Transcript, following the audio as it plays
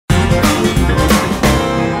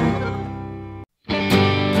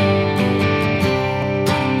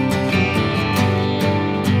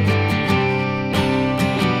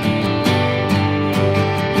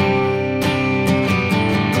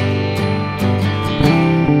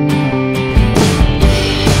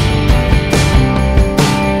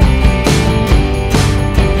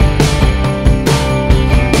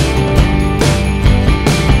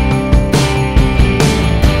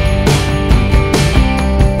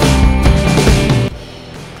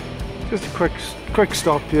Just a quick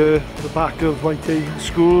stop here at the back of Whitehaven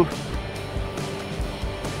School.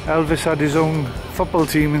 Elvis had his own football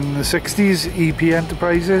team in the 60s, EP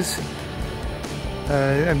Enterprises,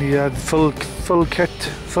 and he had full kit,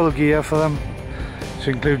 full gear for them, which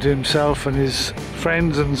included himself and his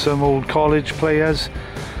friends and some old college players.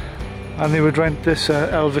 And they would rent this,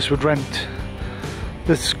 Elvis would rent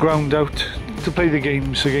this ground out to play the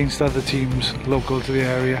games against other teams local to the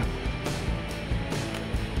area.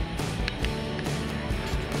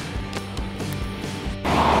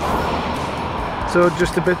 So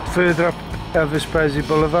just a bit further up Elvis Presley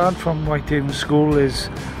Boulevard from Whitehaven School is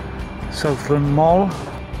Southland Mall.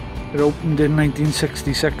 It opened in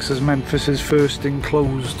 1966 as Memphis's first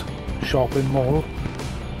enclosed shopping mall.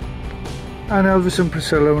 And Elvis and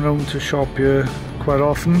Priscilla were known to shop here quite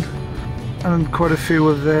often. And quite a few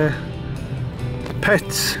of their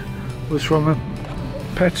pets was from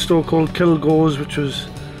a pet store called Kilgore's, which was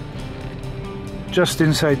just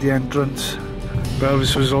inside the entrance. But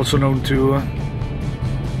Elvis was also known to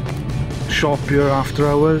shop here after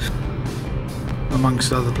hours,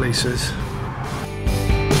 amongst other places.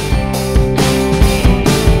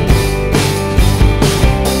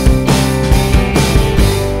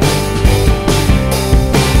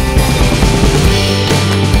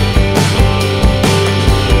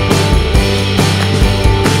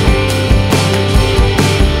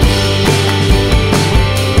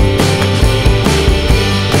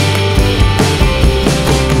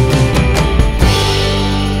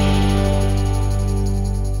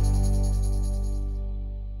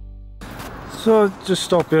 So just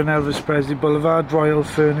stop here on Elvis Presley Boulevard, Royal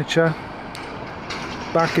Furniture.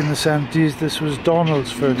 Back in the 70s this was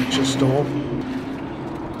Donald's furniture store,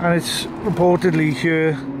 and it's reportedly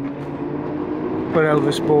here where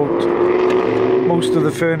Elvis bought most of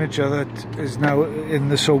the furniture that is now in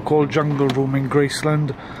the so-called Jungle Room in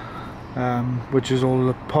Graceland, which is all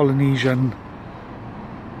the Polynesian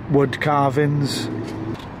wood carvings.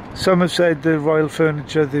 Some have said the Royal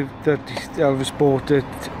Furniture that Elvis bought it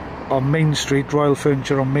on Main Street, Royal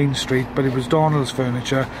Furniture on Main Street, but it was Donald's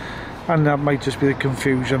furniture, and that might just be the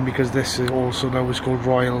confusion because this is also now is called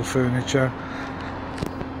Royal Furniture.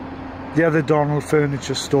 The other Donald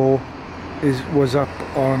furniture store was up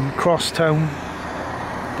on Crosstown,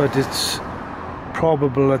 but it's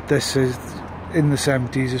probable that this is in the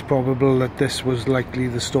 70s. It's probable that this was likely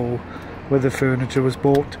the store where the furniture was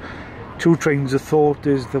bought. Two trains of thought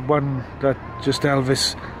is the one that just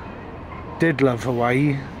Elvis did love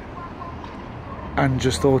Hawaii and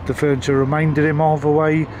just thought the furniture reminded him of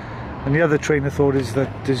Hawaii, and the other train of thought is that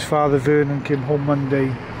his father Vernon came home one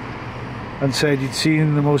day and said he'd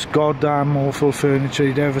seen the most goddamn awful furniture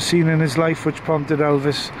he'd ever seen in his life, which prompted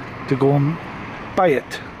Elvis to go and buy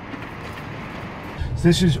it. So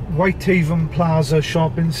this is Whitehaven Plaza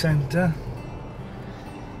Shopping Centre.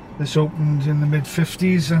 This opened in the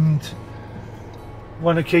mid-50s, and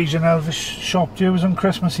one occasion Elvis shopped here was on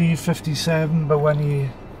Christmas Eve '57, but when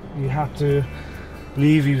he had to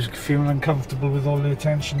leave, he was feeling uncomfortable with all the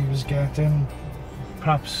attention he was getting,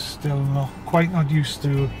 perhaps still not used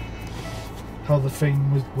to how the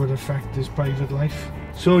fame would affect his private life.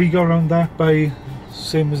 So he got around that by,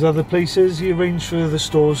 same as other places, he arranged for the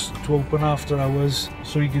stores to open after hours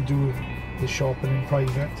so he could do the shopping in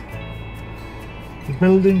private. The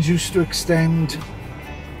buildings used to extend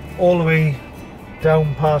all the way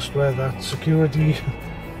down past where that security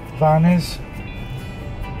van is.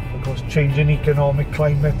 Of course, changing economic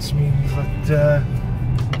climates means that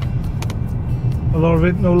a lot of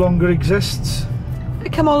it no longer exists.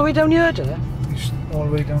 It come all the way down here, did it? All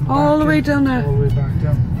the way down. All the way down there. All the way back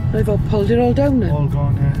down. They've all pulled it all down now. All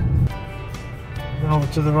gone, yeah. Now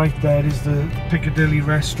to the right there is the Piccadilly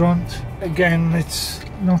restaurant. Again, it's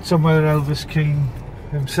not somewhere Elvis came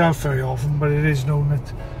himself very often, but it is known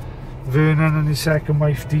that Vernon and his second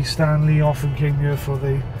wife Dee Stanley often came here for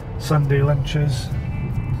the Sunday lunches.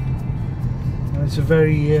 And it's a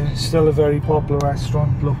very, still a very popular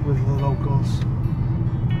restaurant, look, with the locals.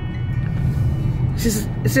 Is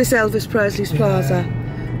this Elvis Presley's Plaza?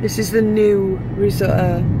 This is the new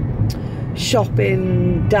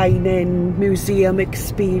shopping, dining, museum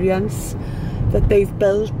experience that they've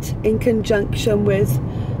built in conjunction with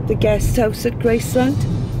the Guesthouse at Graceland.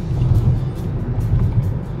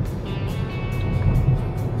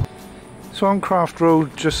 So on Craft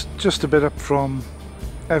Road, just a bit up from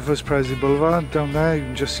Elvis Presley Boulevard, down there you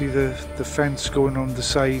can just see the fence going on the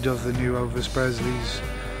side of the new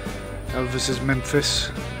Elvis's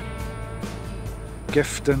Memphis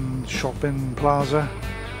gift and shopping plaza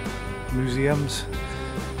museums.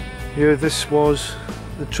 Here, this was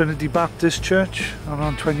the Trinity Baptist Church, and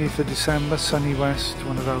on 20th of December, Sonny West,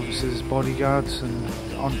 one of Elvis's bodyguards and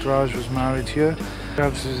entourage, was married here.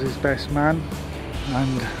 Elvis was his best man,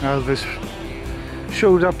 and Elvis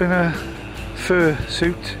showed up in a fur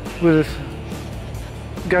suit with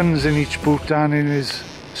guns in each boot and in his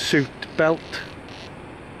suit belt.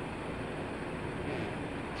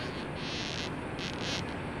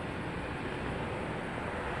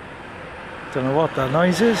 Don't know what that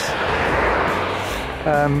noise is.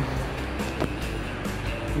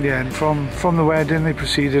 Yeah, and from the wedding they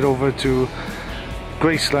proceeded over to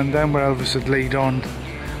Graceland then, where Elvis had laid on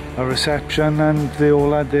a reception, and they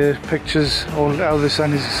all had their pictures, all Elvis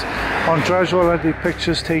and his entourage all had their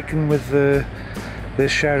pictures taken with the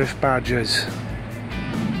sheriff badges.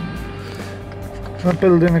 That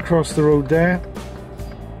building across the road there,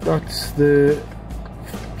 that's the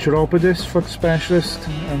chiropodist, foot specialist,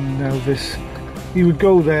 and Elvis, he would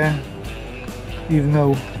go there even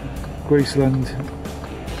though Graceland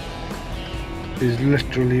is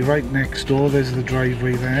literally right next door. There's the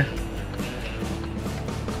driveway there,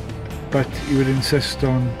 but he would insist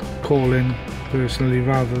on calling personally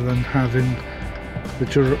rather than having the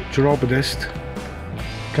chiropodist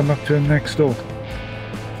come up to him next door,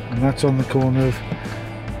 and that's on the corner of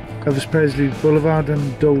Elvis Presley Boulevard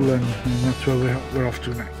and Dolan, and that's where we're off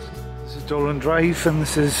to next. This is Dolan Drive, and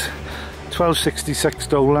this is 1266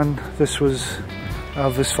 Dolan. This was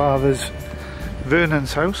Elvis' father's,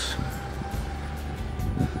 Vernon's house,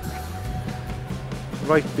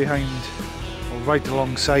 right behind, or right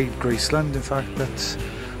alongside Graceland. In fact, that's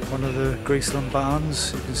one of the Graceland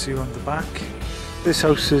barns you can see on the back. This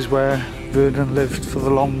house is where Vernon lived for the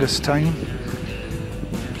longest time,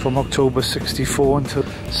 from October 64 until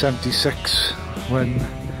 76, when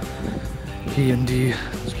he and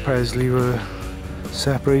Presley were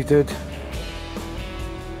separated.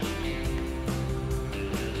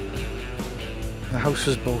 The house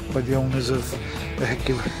was built by the owners of the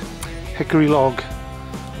Hickory Log,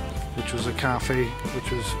 which was a cafe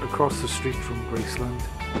which was across the street from Graceland.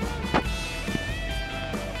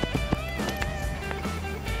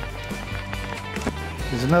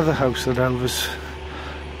 There's another house that Elvis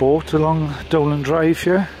bought along Dolan Drive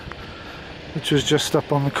here, which was just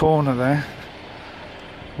up on the corner there,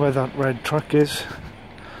 where that red truck is.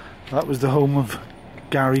 That was the home of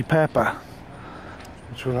Gary Pepper,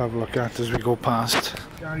 which we'll have a look at as we go past.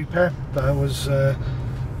 Gary Pepper was an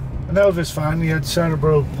Elvis fan. He had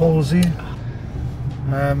cerebral palsy,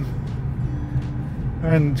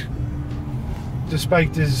 and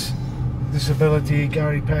despite his disability,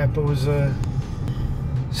 Gary Pepper was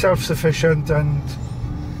self-sufficient and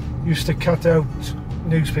used to cut out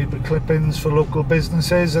newspaper clippings for local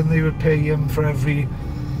businesses, and they would pay him for every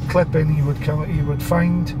clipping he would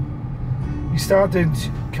find. He started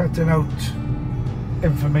cutting out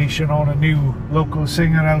information on a new local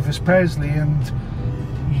singer, Elvis Presley, and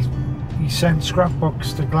he sent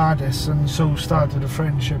scrapbooks to Gladys, and so started a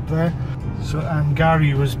friendship there. And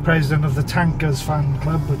Gary was president of the Tankers fan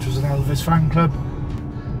club, which was an Elvis fan club.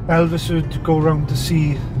 Elvis would go around to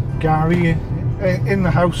see Gary in the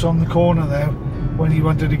house on the corner there when he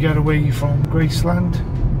wanted to get away from Graceland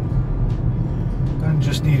and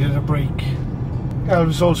just needed a break.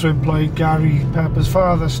 Elvis also employed Gary Pepper's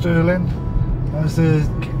father, Sterling, as a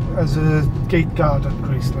gate guard at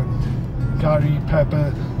Graceland. Gary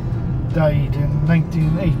Pepper died in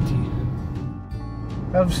 1980.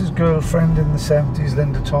 Elvis's girlfriend in the 70s,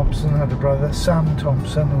 Linda Thompson, had a brother, Sam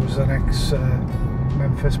Thompson, who was an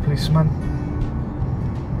ex-Memphis policeman.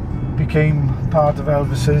 Became part of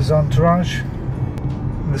Elvis's entourage.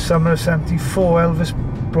 In the summer of 74, Elvis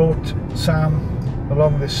brought Sam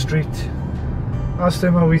along this street, asked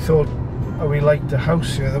him how he liked the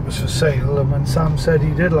house here that was for sale, and when Sam said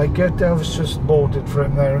he did like it, Elvis just bought it for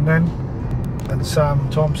him there and then. And Sam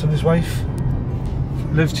Thompson, his wife,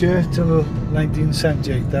 lived here till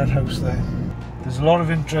 1978, that house there. There's a lot of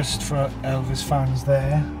interest for Elvis fans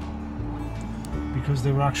there because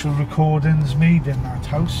there were actual recordings made in that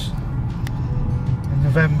house in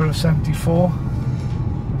November of 74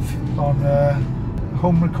 on a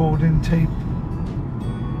home recording tape.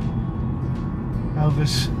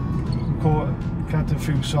 Elvis cut a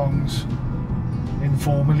few songs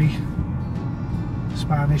informally.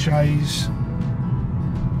 Spanish Eyes,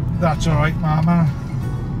 That's Alright Mama,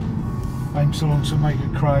 I'm So Lonesome I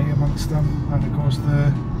Could Cry amongst them, and of course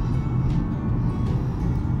the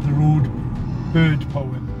Road Bird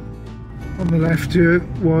poem. On the left here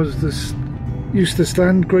was this used to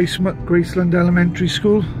stand Graceland Elementary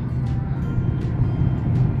School.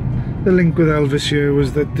 The link with Elvis here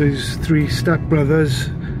was that these three stepbrothers,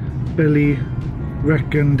 Billy,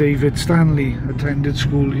 Rick and David Stanley attended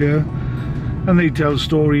school here, and they tell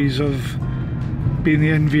stories of being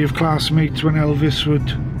the envy of classmates when Elvis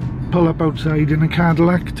would pull up outside in a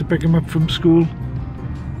Cadillac to pick him up from school.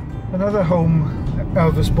 Another home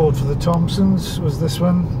Elvis bought for the Thompsons was this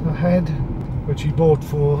one ahead, which he bought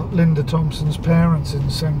for Linda Thompson's parents in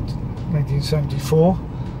 1974.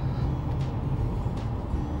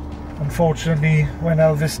 Unfortunately, when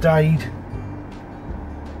Elvis died,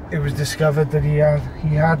 it was discovered that he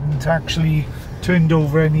hadn't actually turned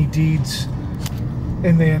over any deeds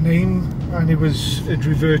in their name, and it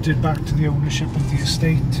reverted back to the ownership of the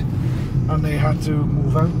estate, and they had to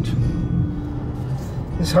move out.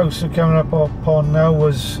 This house we're coming up upon now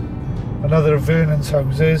was another of Vernon's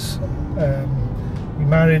houses. He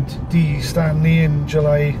married Dee Stanley in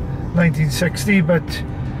July 1960, but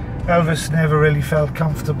Elvis never really felt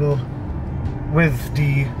comfortable with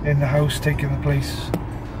Dee in the house, taking the place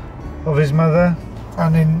of his mother.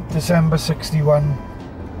 And in December 61,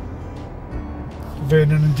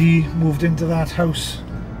 Vernon and Dee moved into that house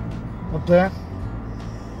up there,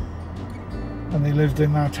 and they lived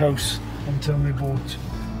in that house until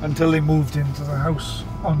they moved into the house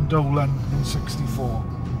on Dolan in 64.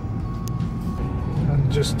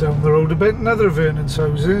 And just down the road a bit, another of Vernon's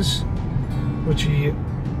houses, which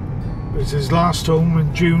was his last home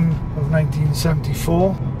in June of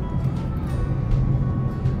 1974.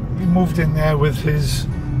 He moved in there with his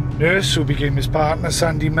nurse, who became his partner,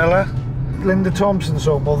 Sandy Miller. Linda Thompson's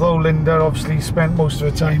home, although Linda obviously spent most of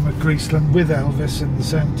her time at Graceland with Elvis in the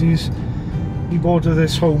 70s, he bought her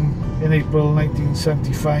this home in April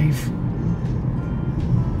 1975.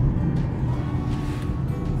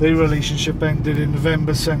 Their relationship ended in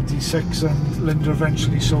November 76, and Linda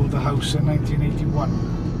eventually sold the house in 1981.